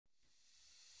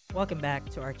Welcome back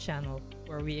to our channel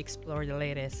where we explore the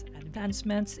latest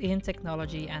advancements in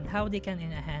technology and how they can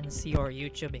enhance your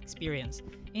YouTube experience.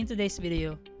 In today's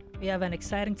video, we have an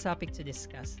exciting topic to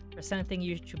discuss, presenting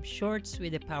YouTube Shorts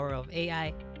with the power of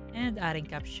AI and adding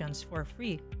captions for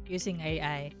free using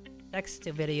AI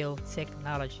text-to-video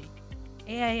technology.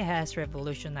 AI has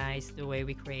revolutionized the way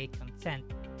we create content,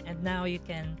 and now you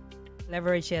can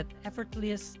leverage it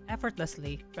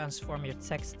effortlessly transform your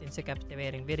text into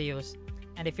captivating videos.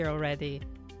 And if you're ready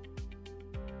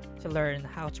to learn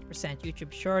how to present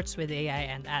YouTube Shorts with AI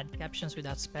and add captions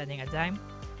without spending a dime,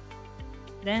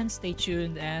 then stay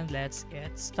tuned and let's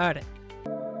get started.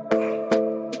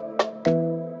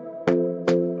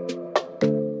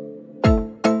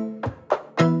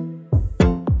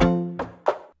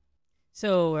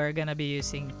 So we're gonna be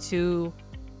using two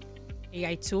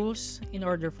AI tools in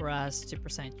order for us to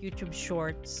present YouTube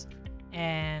Shorts,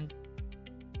 and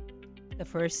the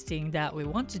first thing that we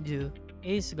want to do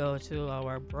is go to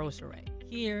our browser right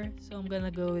here. So I'm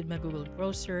gonna go with my Google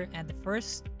browser, and the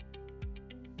first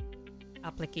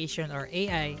application or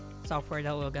AI software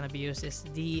that we're gonna be using is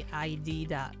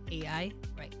DID.ai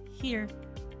right here.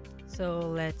 So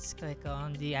let's click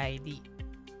on DID.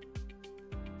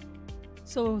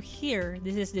 So here,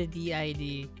 this is the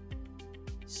DID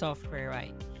software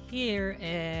right here,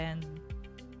 and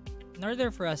in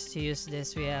order for us to use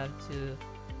this, we have to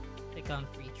click on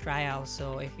free trial.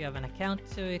 So if you have an account,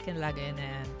 so you can log in,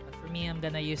 but for me, I'm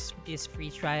gonna use this free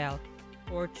trial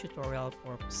for tutorial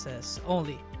purposes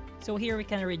only. So here we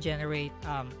can regenerate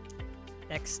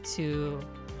text to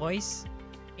voice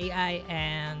AI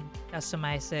and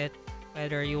customize it,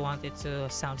 whether you want it to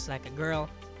sounds like a girl,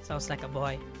 sounds like a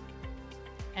boy,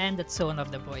 and the tone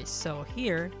of the voice. So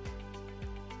here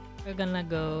we're gonna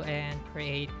go and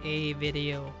create a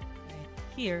video right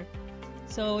here.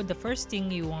 So the first thing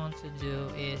you want to do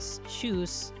is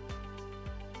choose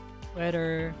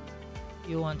whether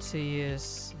you want to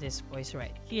use this voice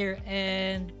right here,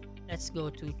 and let's go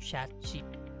to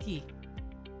ChatGPT.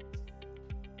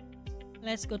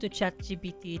 Let's go to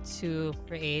ChatGPT to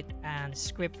create a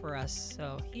script for us.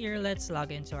 So here, let's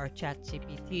log into our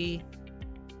ChatGPT,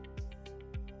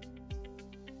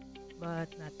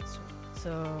 but not this one.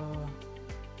 So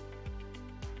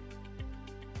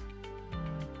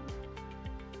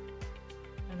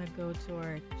I'm gonna go to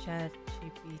our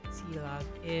ChatGPT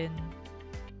login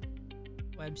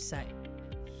website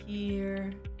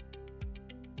here.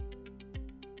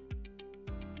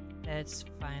 Let's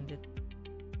find it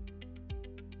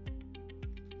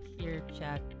here,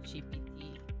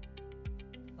 ChatGPT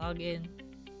login.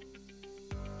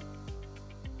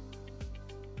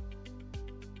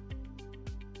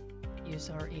 Use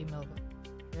our email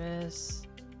address,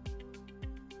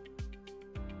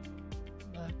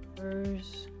 but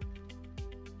first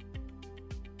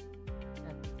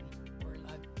we're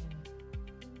logged in.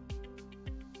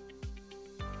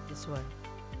 This one,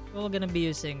 we're gonna be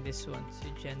using this one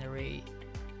to generate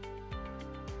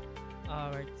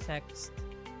our text.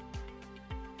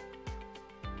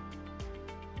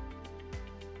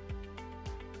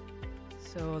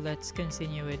 So let's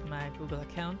continue with my Google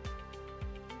account.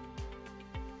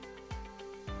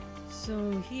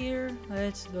 So here,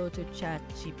 let's go to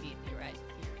ChatGPT right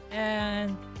here,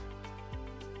 and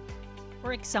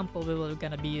for example, we will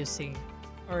gonna be using,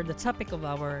 or the topic of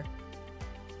our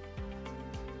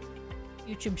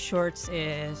YouTube Shorts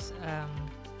is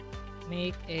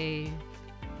make a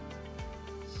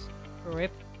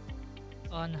script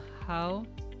on how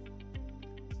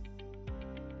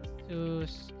to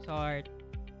start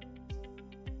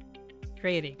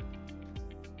trading.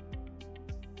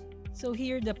 So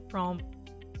here the prompt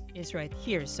is right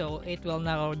here, so it will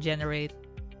now generate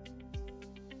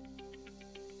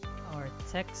our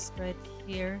text right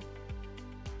here.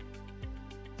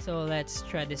 So let's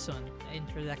try this one, the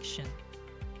introduction.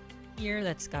 Here,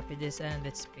 let's copy this and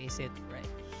let's paste it right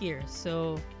here.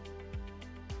 So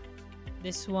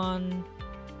this one,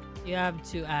 you have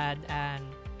to add and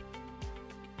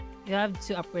you have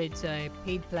to upgrade to a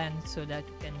paid plan so that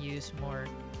you can use more.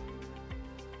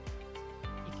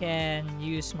 Can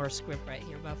use more script right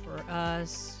here, but for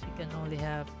us you can only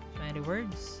have 20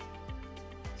 words,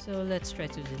 so let's try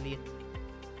to delete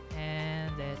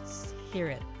and let's hear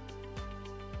it.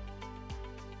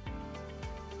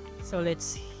 So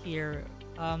let's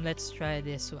try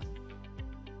this one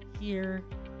here,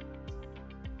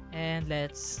 and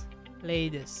let's play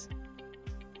this.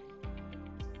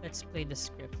 Let's play the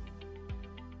script.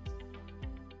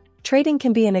 Trading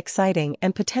can be an exciting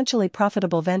and potentially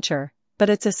profitable venture, but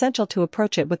it's essential to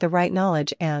approach it with the right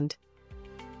knowledge and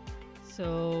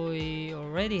So we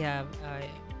already have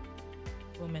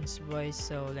woman's voice,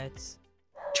 so let's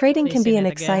Trading can be listen an it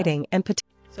again. exciting and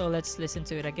So let's listen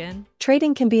to it again.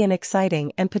 Trading can be an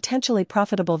exciting and potentially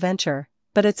profitable venture,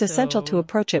 but it's essential to So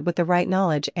approach it with the right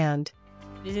knowledge and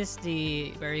this is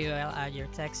the where you will add your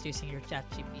text using your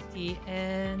ChatGPT,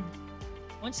 and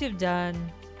once you've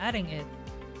done adding it,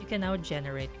 you can now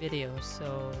generate videos.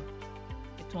 So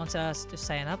it wants us to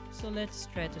sign up, so let's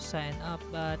try to sign up,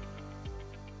 but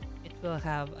it will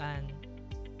have an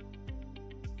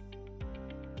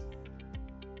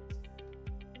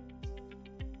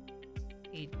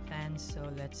paid plan. So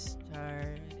let's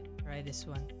try this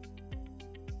one.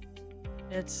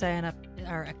 Let's sign up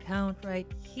our account right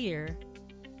here,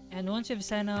 and once you've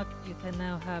signed up, you can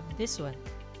now have this one.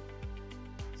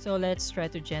 So let's try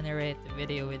to generate a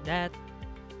video with that,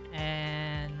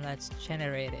 and let's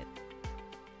generate it.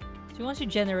 So once you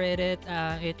generate it,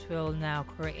 it will now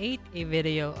create a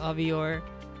video of your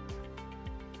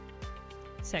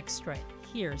text right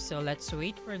here. So let's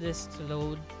wait for this to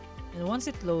load, and once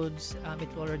it loads,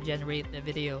 it will generate the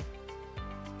video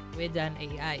with an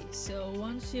AI. So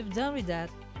once you've done with that,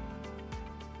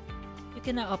 you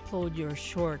can now upload your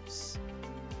shorts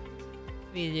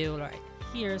video right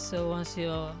here. So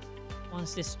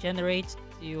once this generates,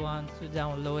 you want to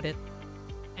download it,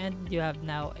 and you have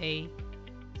now a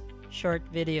short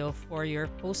video for your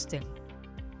posting.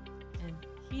 And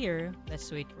here, let's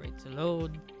wait for it to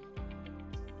load.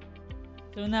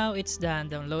 So now it's done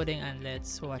downloading, and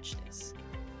let's watch this.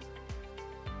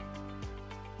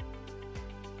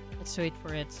 Let's wait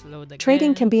for it to load again.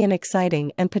 trading can be an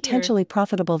exciting and potentially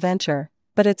profitable venture,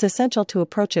 but it's essential to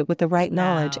approach it with the right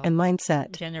knowledge Now, and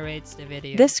mindset. generates the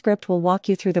video. This script will walk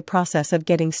you through the process of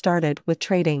getting started with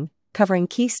trading, covering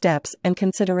key steps and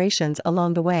considerations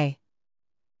along the way.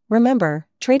 Remember,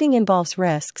 trading involves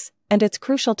risks, and it's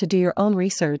crucial to do your own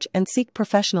research and seek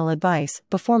professional advice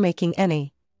before making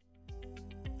any.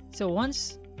 So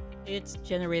once it's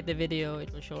generate the video,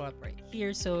 it will show up right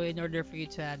here. So in order for you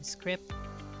to add script,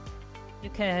 you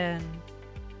can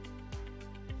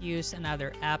use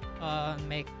another app,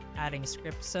 make adding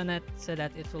scripts on it so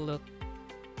that it will look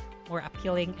more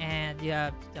appealing, and you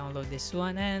have to download this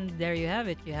one, and there you have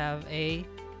it. You have a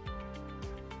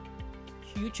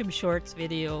YouTube Shorts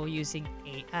video using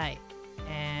AI,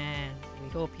 and we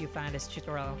hope you find this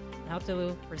tutorial on how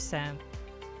to present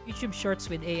YouTube Shorts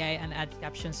with AI and add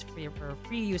captions for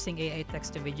free using AI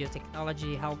text-to-video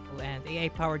technology helpful, and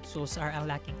AI-powered tools are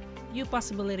unlocking new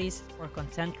possibilities for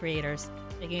content creators,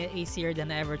 making it easier than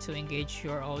ever to engage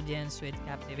your audience with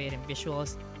captivating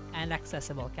visuals and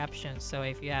accessible captions. So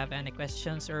if you have any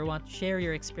questions or want to share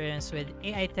your experience with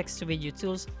AI text-to-video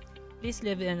tools, please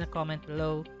leave it in a comment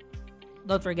below.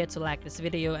 Don't forget to like this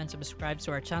video and subscribe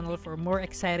to our channel for more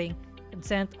exciting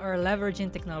content or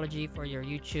leveraging technology for your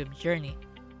YouTube journey.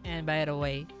 And by the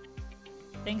way,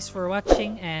 thanks for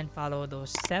watching, and follow those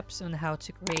steps on how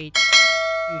to create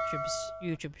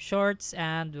YouTube Shorts,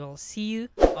 and we'll see you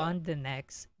on the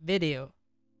next video.